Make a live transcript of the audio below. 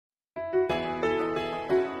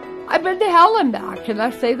I've been to hell and back. Can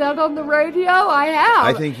I say that on the radio? I have.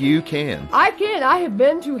 I think you can. I can. I have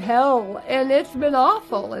been to hell, and it's been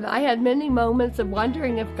awful. And I had many moments of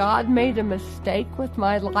wondering if God made a mistake with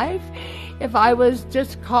my life, if I was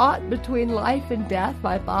just caught between life and death.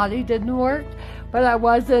 My body didn't work, but I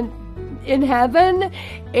wasn't in heaven.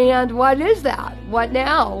 And what is that? What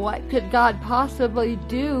now? What could God possibly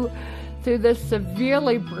do through this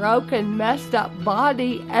severely broken, messed up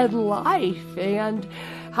body and life? And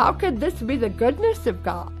how could this be the goodness of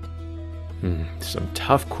God? Some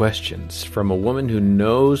tough questions from a woman who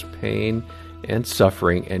knows pain and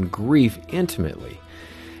suffering and grief intimately.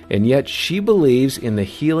 And yet she believes in the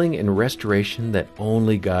healing and restoration that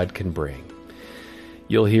only God can bring.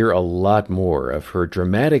 You'll hear a lot more of her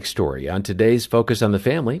dramatic story on today's Focus on the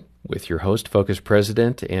Family with your host, Focus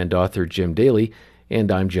President and author Jim Daly. And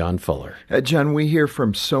I'm John Fuller. John, we hear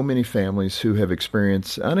from so many families who have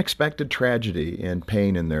experienced unexpected tragedy and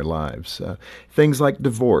pain in their lives. Things like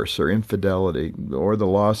divorce or infidelity or the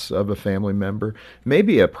loss of a family member,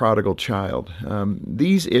 maybe a prodigal child.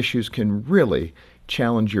 These issues can really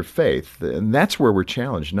challenge your faith. And that's where we're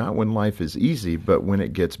challenged, not when life is easy, but when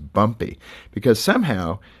it gets bumpy. Because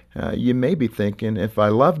somehow you may be thinking, if I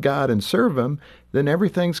love God and serve Him, then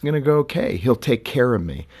everything's going to go okay. He'll take care of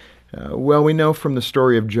me. Well, we know from the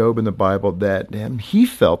story of Job in the Bible that he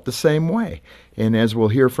felt the same way. And as we'll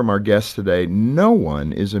hear from our guest today, no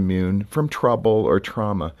one is immune from trouble or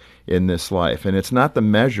trauma in this life. And it's not the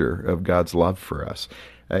measure of God's love for us.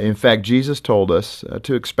 In fact, Jesus told us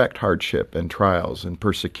to expect hardship and trials and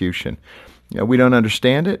persecution. We don't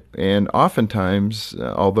understand it, and oftentimes,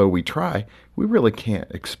 although we try, we really can't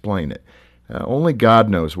explain it. Only God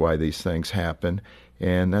knows why these things happen.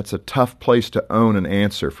 And that's a tough place to own an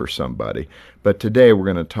answer for somebody. But today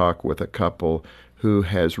we're going to talk with a couple who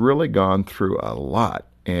has really gone through a lot,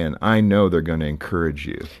 and I know they're going to encourage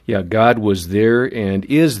you. Yeah, God was there and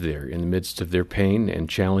is there in the midst of their pain and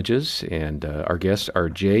challenges. And our guests are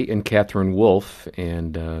Jay and Katherine Wolf,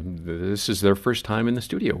 and this is their first time in the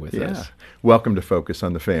studio with us. Welcome to Focus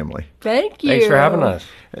on the Family. Thank you. Thanks for having us.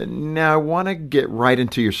 Now, I want to get right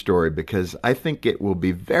into your story because I think it will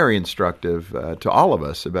be very instructive to all of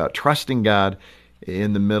us about trusting God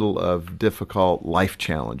in the middle of difficult life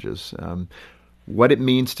challenges. What it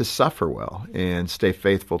means to suffer well and stay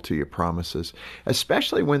faithful to your promises,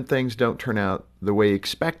 especially when things don't turn out the way you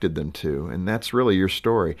expected them to. And that's really your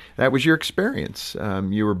story. That was your experience.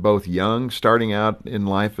 You were both young, starting out in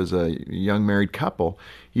life as a young married couple.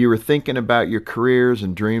 You were thinking about your careers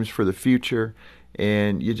and dreams for the future,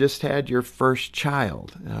 and you just had your first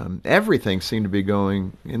child. Everything seemed to be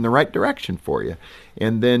going in the right direction for you.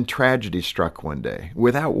 And then tragedy struck one day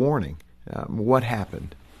without warning. What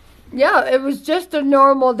happened? Yeah, it was just a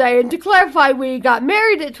normal day. And to clarify, we got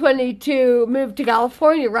married at 22, moved to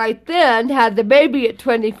California right then, had the baby at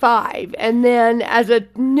 25. And then as a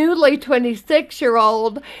newly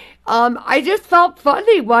 26-year-old, I just felt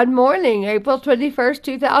funny one morning, April 21st,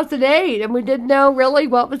 2008, and we didn't know really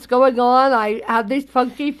what was going on. I had these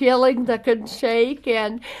funky feelings I couldn't shake,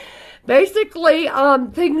 and basically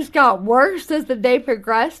things got worse as the day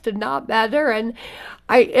progressed and not better, and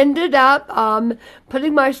I ended up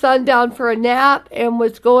putting my son down for a nap and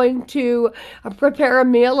was going to prepare a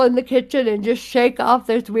meal in the kitchen and just shake off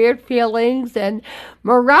those weird feelings. And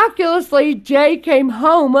miraculously, Jay came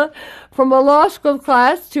home from a law school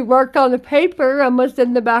class to work on a paper and was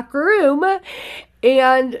in the back room.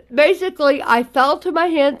 And basically, I fell to my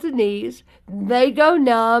hands and knees. They go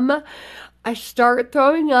numb. I start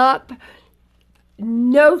throwing up.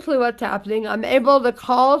 No clue what's happening. I'm able to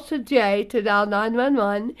call to Jay to dial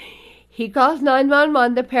 911. He calls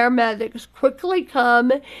 911. The paramedics quickly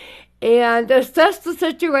come and assess the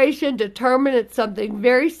situation, determine it's something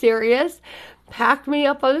very serious, pack me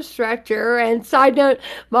up on a stretcher. And side note,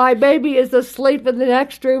 my baby is asleep in the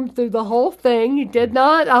next room through the whole thing. He did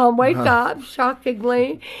not wake up,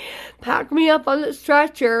 shockingly. Pack me up on a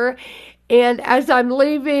stretcher. And as I'm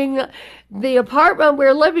leaving the apartment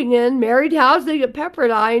we're living in, married housing at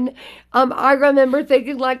Pepperdine, I remember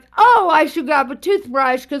thinking like, oh, I should grab a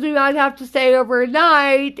toothbrush because we might have to stay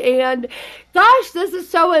overnight. And gosh, this is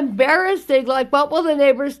so embarrassing. Like, what will the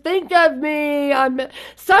neighbors think of me? I'm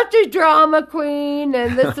such a drama queen,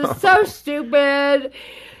 and this is so stupid.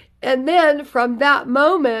 And then from that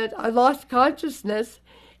moment, I lost consciousness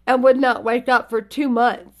and would not wake up for 2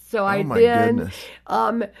 months. So I then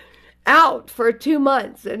out for 2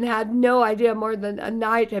 months and had no idea more than a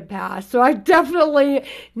night had passed. So I definitely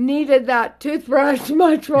needed that toothbrush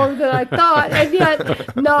much more than I thought, and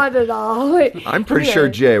yet not at all. I'm pretty sure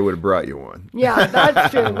Jay would have brought you one. Yeah,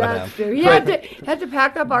 that's true. That's true. He had to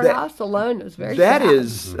pack up our house alone. It was very sad.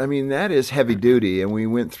 That is heavy duty, and we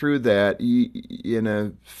went through that in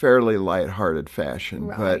a fairly lighthearted fashion.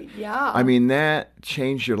 Right, but yeah. I mean, that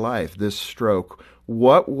changed your life, this stroke.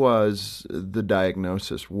 What was the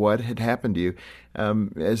diagnosis? What had happened to you?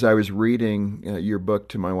 As I was reading your book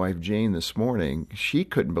to my wife, Jane, this morning, she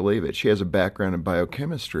couldn't believe it. She has a background in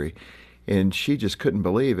biochemistry, and she just couldn't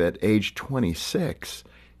believe at age 26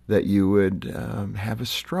 that you would have a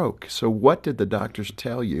stroke. So what did the doctors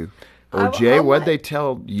tell you? Or Jay, what did they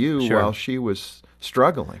tell you while she was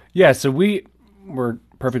struggling? Yeah, so we were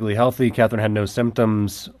perfectly healthy. Catherine had no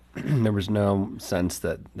symptoms. There was no sense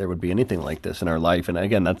that there would be anything like this in our life. And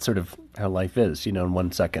again, that's sort of how life is. In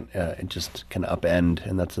 1 second, it just can upend,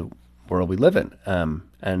 and that's the world we live in.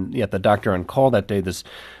 And yet the doctor on call that day, this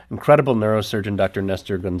incredible neurosurgeon, Dr.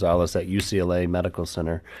 Nestor Gonzalez at UCLA Medical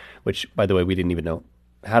Center, which, by the way, we didn't even know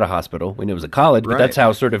had a hospital. We knew it was a college, but that's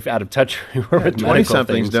how sort of out of touch we were with medical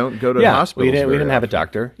 20-somethings don't go to hospitals. We didn't have a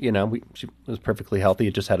doctor. She was perfectly healthy.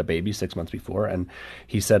 Had just had a baby 6 months before. And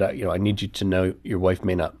he said, I need you to know your wife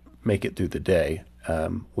may not make it through the day.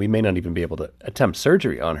 We may not even be able to attempt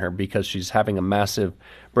surgery on her because she's having a massive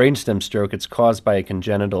brainstem stroke. It's caused by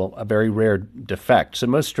a very rare defect. So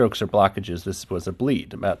most strokes are blockages. This was a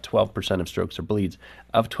bleed. About 12% of strokes are bleeds.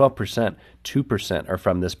 Of 12%, 2% are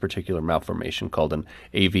from this particular malformation called an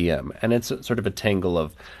AVM. And it's sort of a tangle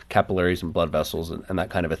of capillaries and blood vessels and that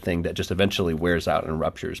kind of a thing that just eventually wears out and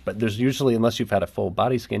ruptures. But there's usually, unless you've had a full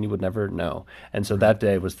body scan, you would never know. And so that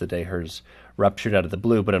day was the day hers ruptured out of the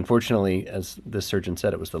blue. But unfortunately, as this surgeon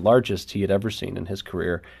said, it was the largest he had ever seen in his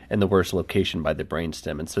career and the worst location by the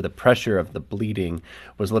brainstem. And so the pressure of the bleeding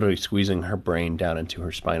was literally squeezing her brain down into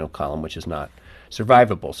her spinal column, which is not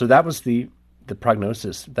survivable. So that was the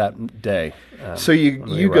prognosis that day. So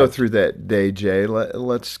you go through that day, Jay.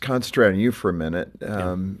 Let's concentrate on you for a minute.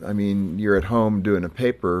 I mean, you're at home doing a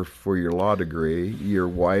paper for your law degree. Your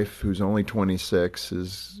wife, who's only 26,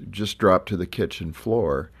 is just dropped to the kitchen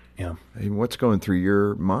floor. Yeah. I mean, what's going through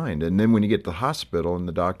your mind? And then when you get to the hospital and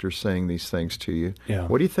the doctor's saying these things to you,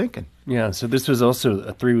 what are you thinking? Yeah, so this was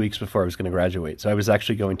also 3 weeks before I was going to graduate. So I was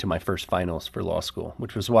actually going to my first finals for law school,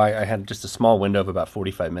 which was why I had just a small window of about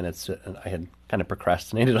 45 minutes. And I had kind of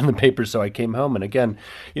procrastinated on the paper, so I came home. And again,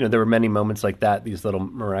 there were many moments like that, these little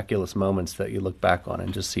miraculous moments that you look back on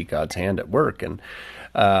and just see God's hand at work. And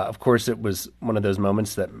of course, it was one of those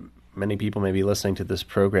moments that many people maybe listening to this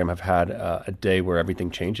program have had a day where everything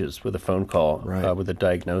changes with a phone call, with a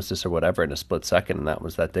diagnosis or whatever in a split second. And that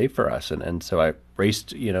was that day for us. And so I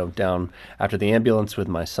raced, down after the ambulance with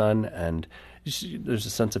my son, and there's a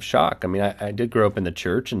sense of shock. I mean, I did grow up in the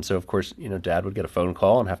church. And so, of course, Dad would get a phone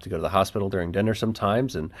call and have to go to the hospital during dinner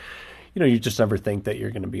sometimes. And, you just never think that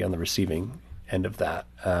you're going to be on the receiving end of that.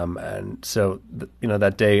 And so,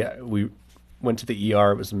 that day we went to the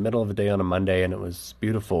ER. It was the middle of the day on a Monday, and it was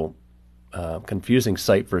beautiful. Confusing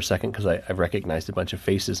sight for a second because I recognized a bunch of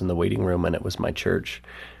faces in the waiting room, and it was my church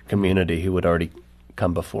community who had already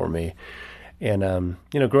come before me. And,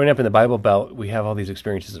 growing up in the Bible Belt, we have all these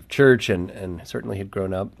experiences of church and certainly had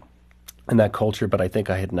grown up in that culture, but I think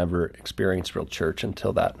I had never experienced real church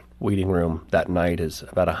until that waiting room that night as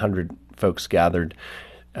about 100 folks gathered.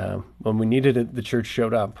 When we needed it, the church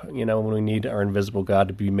showed up. When we need our invisible God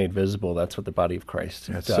to be made visible, that's what the body of Christ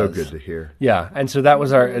does. That's so good to hear. Yeah, and so that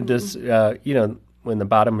was when the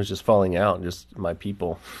bottom was just falling out, just my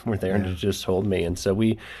people were there to just hold me. And so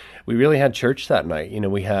we really had church that night.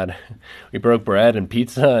 We broke bread and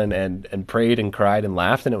pizza and prayed and cried and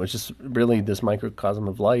laughed, and it was just really this microcosm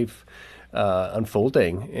of life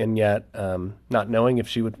unfolding, and yet not knowing if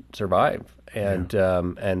she would survive. And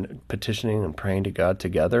petitioning and praying to God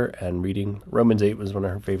together and reading Romans 8 was one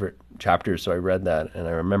of her favorite chapters. So I read that, and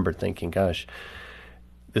I remember thinking, gosh,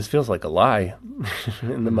 this feels like a lie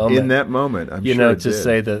in the moment. In that moment, I'm sure it to did.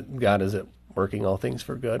 say that God is working all things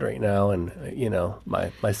for good right now. And,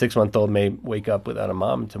 my 6-month-old may wake up without a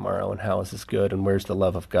mom tomorrow, and how is this good? And where's the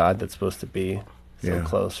love of God that's supposed to be so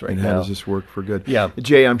close right now? And how does this work for good? Yeah.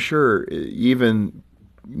 Jay, I'm sure even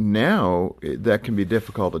now that can be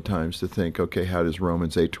difficult at times to think, okay, how does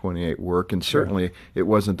Romans 8:28 work? And certainly it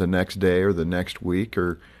wasn't the next day or the next week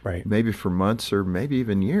or maybe for months or maybe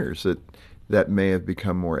even years that may have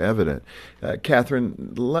become more evident.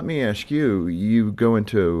 Katherine, let me ask you, you go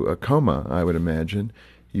into a coma, I would imagine.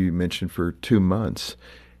 You mentioned for 2 months.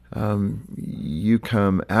 You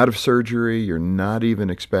come out of surgery, you're not even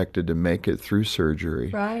expected to make it through surgery.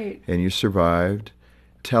 Right. And you survived.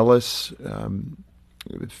 Tell us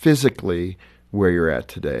physically where you're at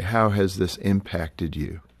today. How has this impacted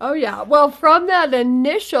you? Oh, yeah. Well, from that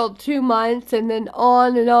initial 2 months and then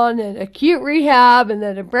on in acute rehab and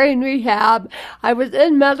then a brain rehab, I was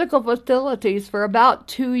in medical facilities for about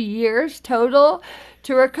 2 years total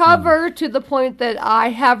to recover to the point that I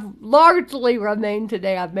have largely remained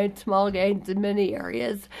today. I've made small gains in many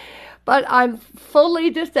areas, but I'm fully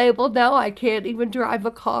disabled now. I can't even drive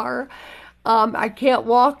a car. I can't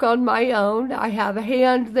walk on my own. I have a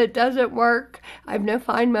hand that doesn't work. I have no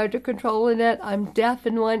fine motor control in it. I'm deaf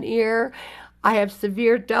in one ear. I have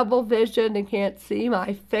severe double vision and can't see.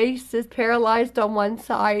 My face is paralyzed on one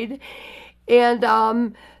side.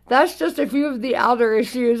 And that's just a few of the outer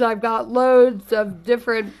issues. I've got loads of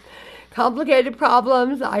different complicated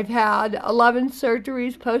problems. I've had 11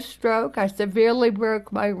 surgeries post-stroke. I severely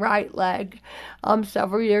broke my right leg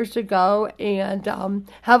several years ago and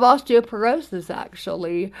have osteoporosis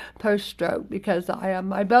actually post-stroke because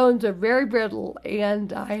my bones are very brittle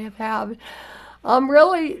and I have had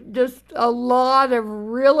really just a lot of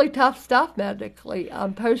really tough stuff medically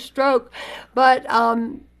post-stroke. But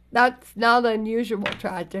that's not unusual,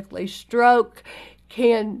 tragically. Stroke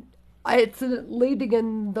it's a leading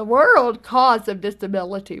in the world cause of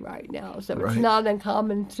disability right now. So it's not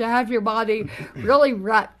uncommon to have your body really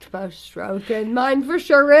wrecked post-stroke, and mine for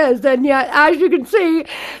sure is. And yet, as you can see,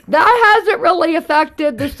 that hasn't really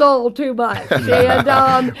affected the soul too much.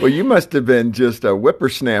 And well, you must have been just a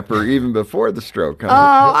whippersnapper even before the stroke, huh?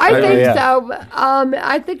 Oh, I think so.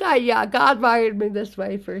 I think God wired me this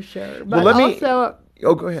way for sure. But well,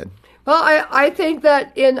 go ahead. Well, I think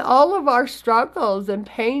that in all of our struggles and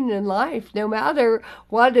pain in life, no matter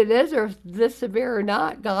what it is or if this severe or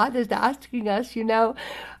not, God is asking us,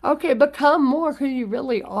 okay, become more who you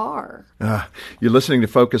really are. You're listening to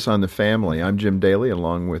Focus on the Family. I'm Jim Daly,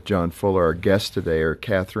 along with John Fuller. Our guests today are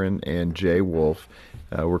Katherine and Jay Wolf.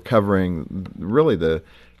 We're covering really the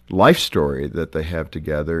life story that they have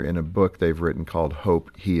together in a book they've written called Hope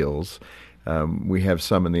Heals. We have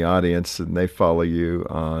some in the audience, and they follow you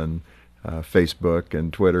on Facebook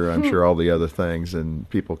and Twitter, I'm sure all the other things, and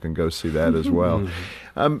people can go see that as well.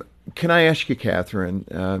 Can I ask you, Katherine,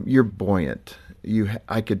 you're buoyant.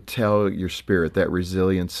 I could tell your spirit, that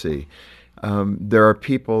resiliency. There are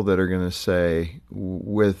people that are going to say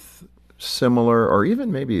with similar or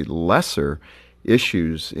even maybe lesser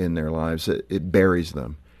issues in their lives, it buries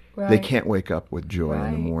them. Right. They can't wake up with joy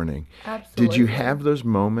in the morning. Absolutely. Did you have those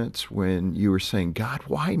moments when you were saying, God,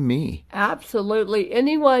 why me? Absolutely.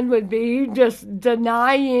 Anyone would be just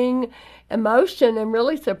denying emotion and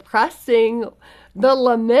really suppressing the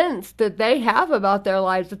laments that they have about their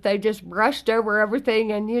lives, that they just brushed over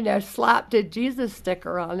everything and, slapped a Jesus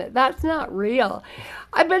sticker on it. That's not real.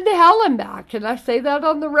 I've been to hell and back. Can I say that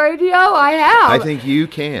on the radio? I have. I think you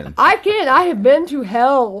can. I can. I have been to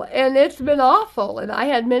hell, and it's been awful. And I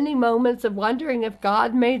had many moments of wondering if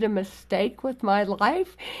God made a mistake with my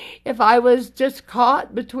life, if I was just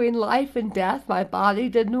caught between life and death. My body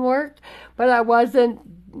didn't work, but I wasn't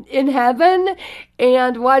in heaven.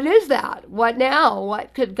 And what is that? What now?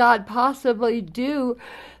 What could God possibly do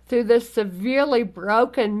through this severely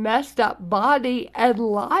broken, messed up body and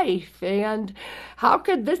life? And how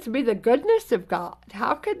could this be the goodness of God?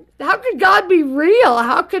 How could God be real?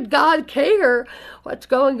 How could God care what's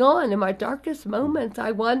going on? In my darkest moments,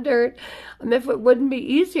 I wondered if it wouldn't be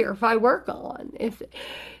easier if I were gone.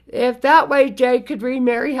 If that way Jay could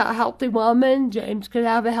remarry a healthy woman, James could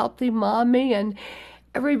have a healthy mommy, and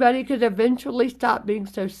everybody could eventually stop being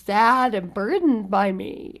so sad and burdened by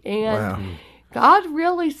me. And God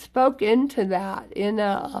really spoke into that in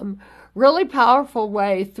a really powerful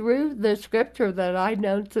way through the scripture that I'd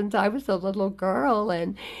known since I was a little girl.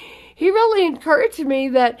 And he really encouraged me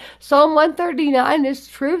that Psalm 139 is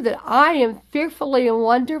true, that I am fearfully and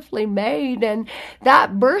wonderfully made. And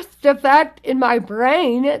that birth defect in my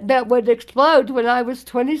brain that would explode when I was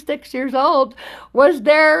 26 years old was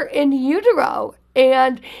there in utero.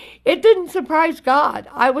 And it didn't surprise God.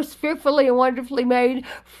 I was fearfully and wonderfully made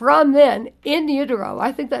from then in utero.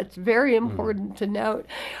 I think that's very important to note.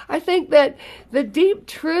 I think that the deep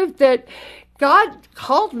truth that God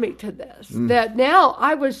called me to this, that now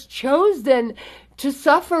I was chosen to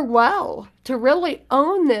suffer well, to really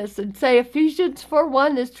own this and say Ephesians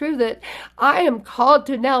 4:1 is true, that I am called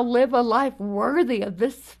to now live a life worthy of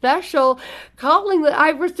this special calling that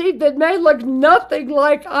I've received that may look nothing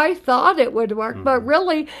like I thought it would work, but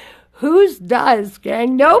really Whose does,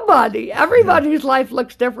 gang? Nobody. Everybody's life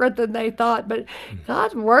looks different than they thought, but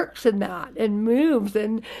God works in that and moves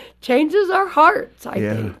and changes our hearts, I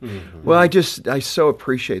think. Well, I so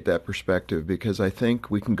appreciate that perspective, because I think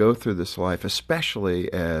we can go through this life,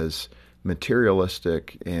 especially as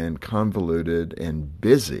materialistic and convoluted and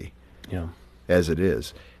busy as it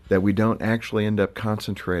is, that we don't actually end up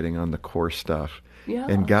concentrating on the core stuff. Yeah.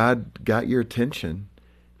 And God got your attention.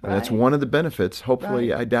 That's one of the benefits.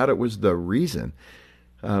 Hopefully, I doubt it was the reason,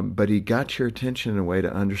 but he got your attention in a way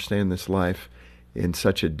to understand this life in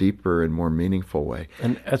such a deeper and more meaningful way.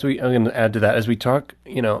 And I'm going to add to that, as we talk,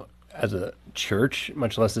 as a church,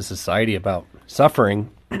 much less a society, about suffering,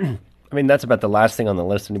 I mean, that's about the last thing on the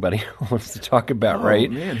list anybody wants to talk about, right?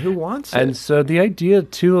 Oh, man, who wants it? And so the idea,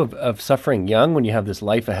 too, of suffering young when you have this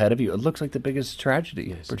life ahead of you, it looks like the biggest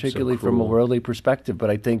tragedy, particularly from a worldly perspective. But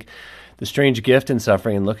I think the strange gift in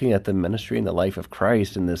suffering and looking at the ministry and the life of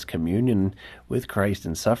Christ and this communion with Christ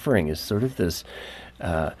and suffering is sort of this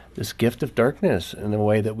gift of darkness in the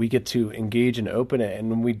way that we get to engage and open it. And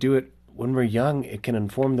when we do it when we're young, it can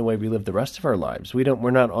inform the way we live the rest of our lives.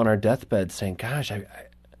 We're not on our deathbed saying, gosh,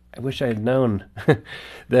 I wish I had known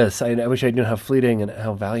this. I wish I knew how fleeting and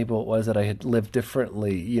how valuable it was that I had lived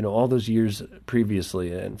differently, all those years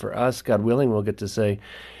previously. And for us, God willing, we'll get to say,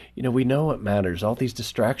 we know what matters. All these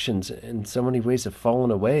distractions in so many ways have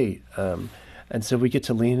fallen away. And so we get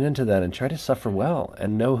to lean into that and try to suffer well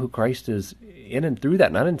and know who Christ is in and through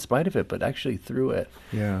that, not in spite of it, but actually through it.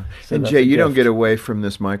 Yeah. So and Jay, you don't get away from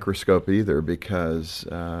this microscope either, because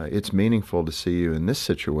it's meaningful to see you in this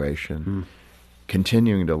situation,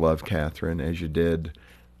 continuing to love Katherine as you did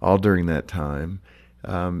all during that time.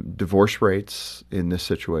 Divorce rates in this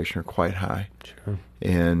situation are quite high. Sure.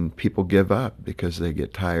 And people give up because they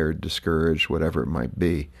get tired, discouraged, whatever it might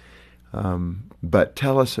be. But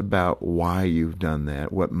tell us about why you've done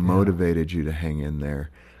that, what motivated you to hang in there,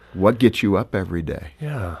 what gets you up every day.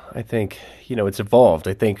 Yeah, I think, it's evolved.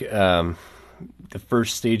 I think the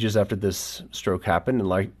first stages after this stroke happened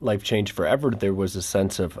and life changed forever, there was a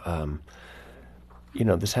sense of,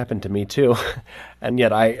 this happened to me too. And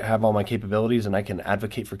yet I have all my capabilities and I can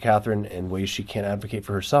advocate for Katherine in ways she can't advocate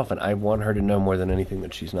for herself. And I want her to know more than anything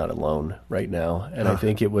that she's not alone right now. And I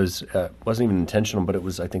think it wasn't even intentional, but it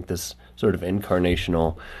was, I think, this sort of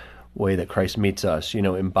incarnational way that Christ meets us,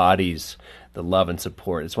 embodies the love and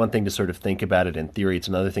support. It's one thing to sort of think about it in theory. It's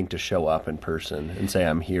another thing to show up in person and say,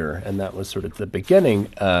 I'm here. And that was sort of the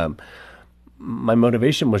beginning. My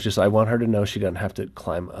motivation was just, I want her to know she doesn't have to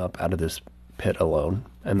climb up out of this pit alone,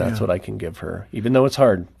 and that's what I can give her, even though it's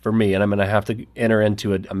hard for me, and I'm going to have to enter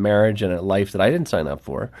into a marriage and a life that I didn't sign up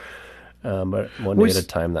for. But one day at a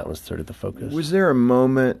time, that was sort of the focus. Was there a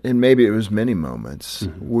moment, and maybe it was many moments,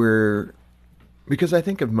 where, because I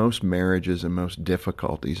think of most marriages and most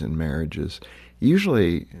difficulties in marriages,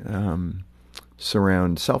 usually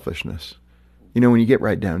surround selfishness. When you get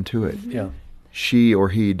right down to it. Yeah. She or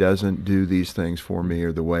he doesn't do these things for me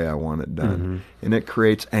or the way I want it done. And it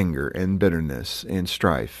creates anger and bitterness and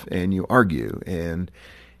strife, and you argue, and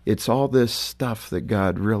it's all this stuff that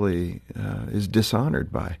God really is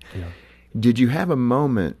dishonored by. Yeah. Did you have a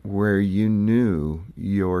moment where you knew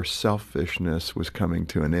your selfishness was coming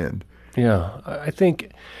to an end? Yeah, I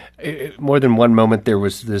think more than one moment there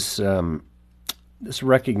was this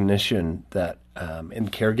recognition that in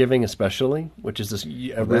caregiving especially, which is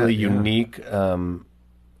a really unique,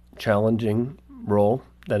 challenging role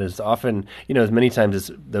that is often, as many times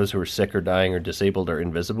as those who are sick or dying or disabled are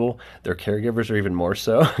invisible, their caregivers are even more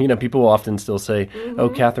so. People will often still say, oh,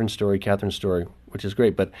 Katherine's story, which is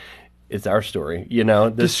great, but it's our story,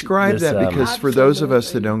 Describe that, because for those of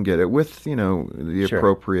us that don't get it, with, the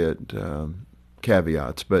appropriate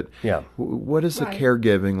caveats, but what does the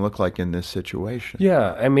caregiving look like in this situation?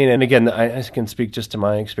 Yeah, I mean, and again, I can speak just to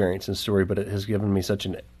my experience and story, but it has given me such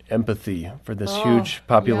an empathy for this huge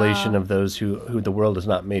population of those who the world is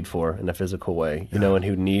not made for in a physical way, and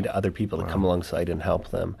who need other people to come alongside and help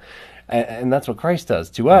them. And that's what Christ does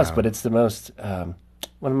to us, but it's the most...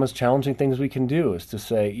 one of the most challenging things we can do is to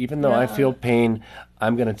say, even though I feel pain,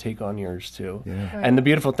 I'm going to take on yours too. Yeah. Right. And the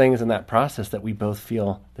beautiful thing is in that process that we both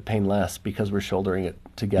feel the pain less because we're shouldering it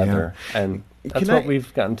together. Yeah. And that's what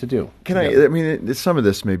we've gotten to do. I mean, some of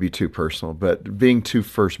this may be too personal, but being two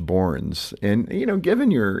firstborns and,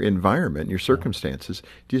 given your environment, your circumstances,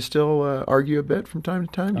 do you still argue a bit from time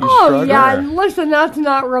to time? Do you struggle? Yeah. And listen, that's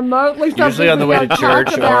not remotely something usually on the way to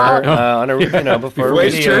church or on a, before a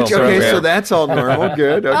radio church. Okay, program. so that's all normal.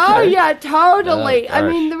 Good. Okay. Oh, yeah, totally. I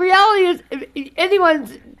mean, the reality is, if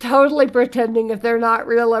anyone's totally pretending if they're not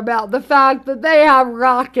real about the fact that they have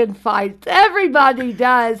rockin' fights. Everybody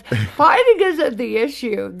does. Fighting isn't the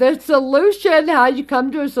issue. The solution, how you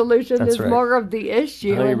come to a solution, That's is right. more of the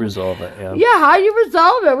issue. How you resolve it, yeah. Yeah, how you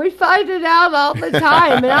resolve it. We fight it out all the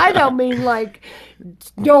time. And I don't mean like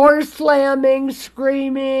doors slamming,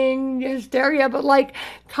 screaming, hysteria, but like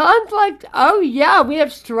conflict. Oh yeah, we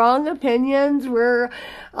have strong opinions. We're,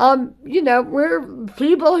 we're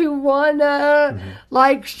people who want to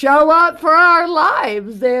like show up for our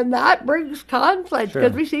lives, and that brings conflict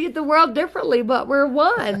because we see the world differently, but we're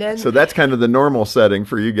one. And So that's kind of the normal setting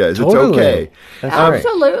for you guys. Totally. It's okay. That's right.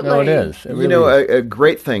 absolutely. No, it is. It really is. A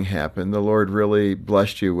great thing happened. The Lord really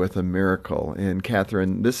blessed you with a miracle. And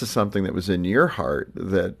Katherine, this is something that was in your heart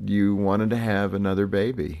that you wanted to have another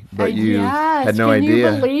baby, but you had no idea.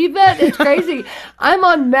 Can you believe it? It's crazy. I'm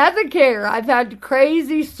on Medicare. I've had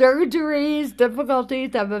crazy surgeries,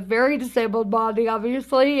 difficulties. I have a very disabled body,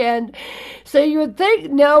 obviously. And so you would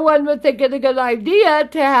think no one would think it a good idea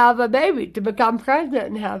to have a baby, to become pregnant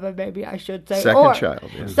and have a baby, I should say. Second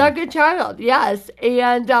child. Yeah. Second child, yes.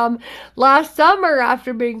 And last summer,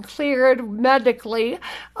 after being cleared medically,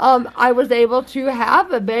 I was able to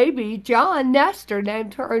have a baby, John Nestor,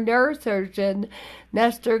 named her neurosurgeon,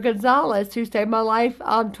 Nestor Gonzalez, who saved my life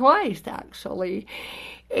twice, actually.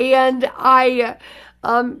 And I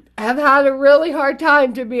have had a really hard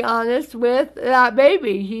time, to be honest, with that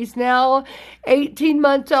baby. He's now 18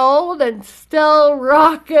 months old and still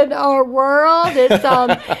rocking our world.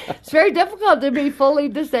 It's very difficult to be fully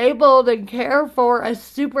disabled and care for a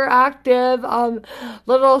super active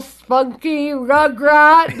little spunky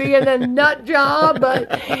rugrat being a nut job,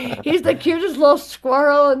 but he's the cutest little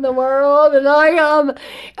squirrel in the world, and I am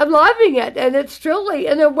loving it. And it's truly,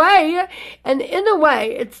 in a way,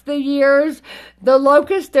 it's the years the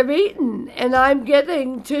locusts have eaten, and I'm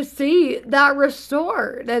getting to see that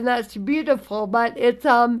restored, and that's beautiful. But it's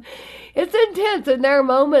intense, and there are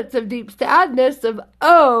moments of deep sadness of,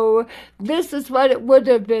 oh, this is what it would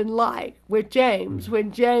have been like with James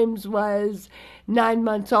when James was 9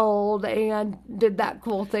 months old and did that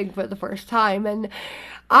cool thing for the first time. And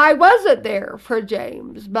I wasn't there for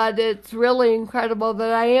James, but it's really incredible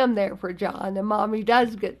that I am there for John, and Mommy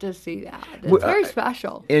does get to see that. It's very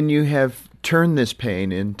special. And you have turned this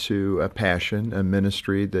pain into a passion, a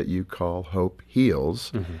ministry that you call Hope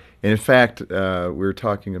Heals. Mm-hmm. And in fact, we were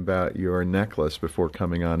talking about your necklace before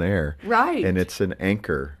coming on air. Right. And it's an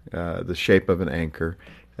anchor, the shape of an anchor.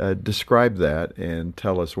 Describe that and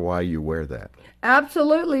tell us why you wear that.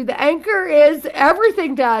 Absolutely. The anchor is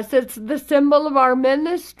everything to us. It's the symbol of our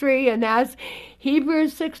ministry. And as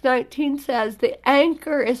Hebrews 6:19 says, the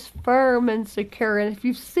anchor is firm and secure. And if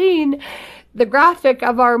you've seen the graphic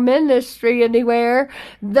of our ministry anywhere,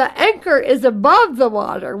 the anchor is above the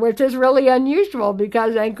water, which is really unusual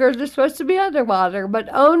because anchors are supposed to be underwater. But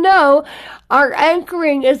oh no, our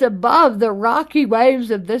anchoring is above the rocky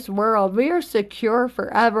waves of this world. We are secure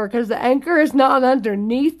forever because the anchor is not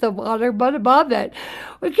underneath the water, but above it.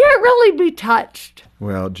 We can't really be touched.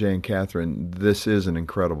 Well, Jay and Katherine, this is an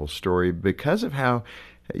incredible story because of how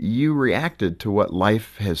you reacted to what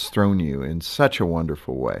life has thrown you in such a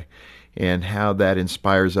wonderful way, and how that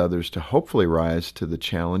inspires others to hopefully rise to the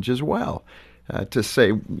challenge as well, to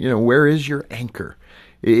say, where is your anchor?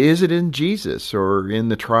 Is it in Jesus or in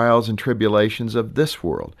the trials and tribulations of this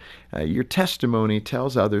world? Your testimony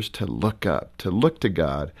tells others to look up, to look to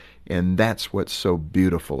God, and that's what's so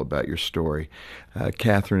beautiful about your story.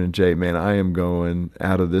 Katherine and Jay, man, I am going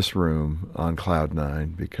out of this room on cloud nine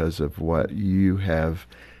because of what you have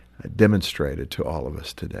demonstrated to all of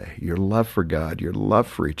us today. Your love for God, your love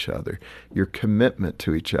for each other, your commitment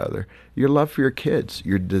to each other, your love for your kids,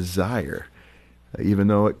 your desire, even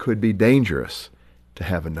though it could be dangerous to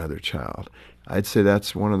have another child. I'd say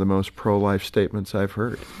that's one of the most pro-life statements I've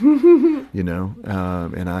heard,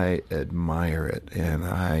 and I admire it.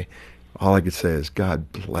 And all I could say is,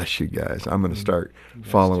 God bless you guys. I'm going to start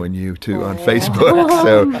following you too on Facebook.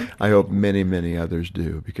 So I hope many, many others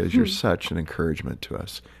do, because you're such an encouragement to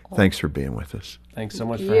us. Thanks for being with us. Thanks so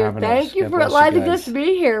much for having us. Thank you for letting us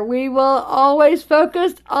be here. We will always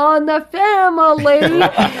focus on the family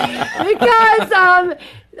because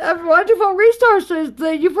of wonderful resources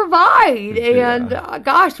that you provide. And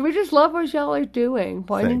gosh, we just love what y'all are doing,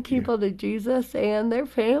 pointing people to Jesus and their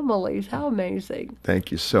families. How amazing.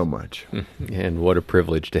 Thank you so much. And what a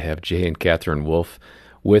privilege to have Jay and Katherine Wolf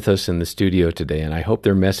with us in the studio today. And I hope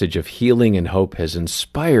their message of healing and hope has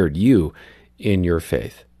inspired you in your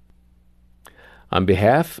faith. On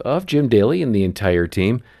behalf of Jim Daly and the entire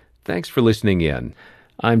team, thanks for listening in.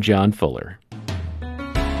 I'm John Fuller.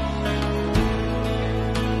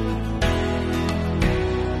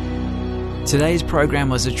 Today's program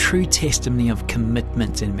was a true testimony of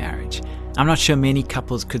commitment in marriage. I'm not sure many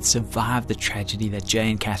couples could survive the tragedy that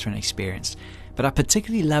Jay and Katherine experienced, but I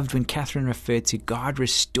particularly loved when Katherine referred to God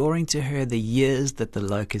restoring to her the years that the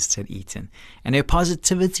locusts had eaten, and her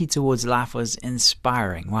positivity towards life was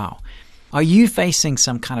inspiring. Wow. Are you facing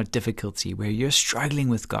some kind of difficulty where you're struggling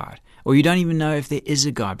with God, or you don't even know if there is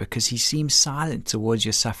a God because he seems silent towards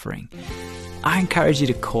your suffering? I encourage you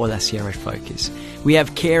to call us here at Focus. We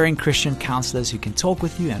have caring Christian counselors who can talk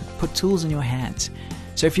with you and put tools in your hands.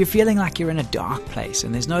 So if you're feeling like you're in a dark place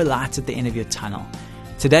and there's no light at the end of your tunnel,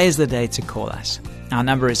 today is the day to call us. Our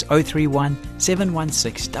number is 031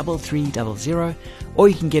 716 3300, or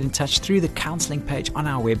you can get in touch through the counseling page on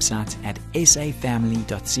our website at safamily.co.za.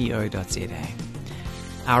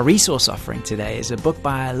 Our resource offering today is a book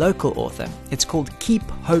by a local author. It's called Keep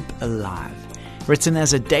Hope Alive. Written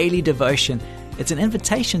as a daily devotion, it's an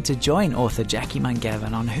invitation to join author Jackie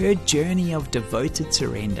Mungavin on her journey of devoted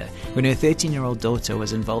surrender when her 13-year-old daughter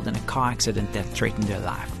was involved in a car accident that threatened her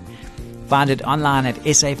life. Find it online at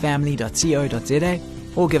safamily.co.za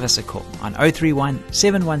or give us a call on 031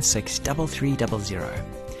 716 3300.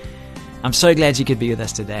 I'm so glad you could be with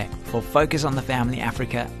us today. For Focus on the Family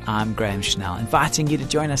Africa, I'm Graham Schnell, inviting you to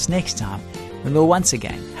join us next time when we'll once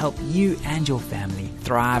again help you and your family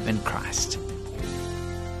thrive in Christ.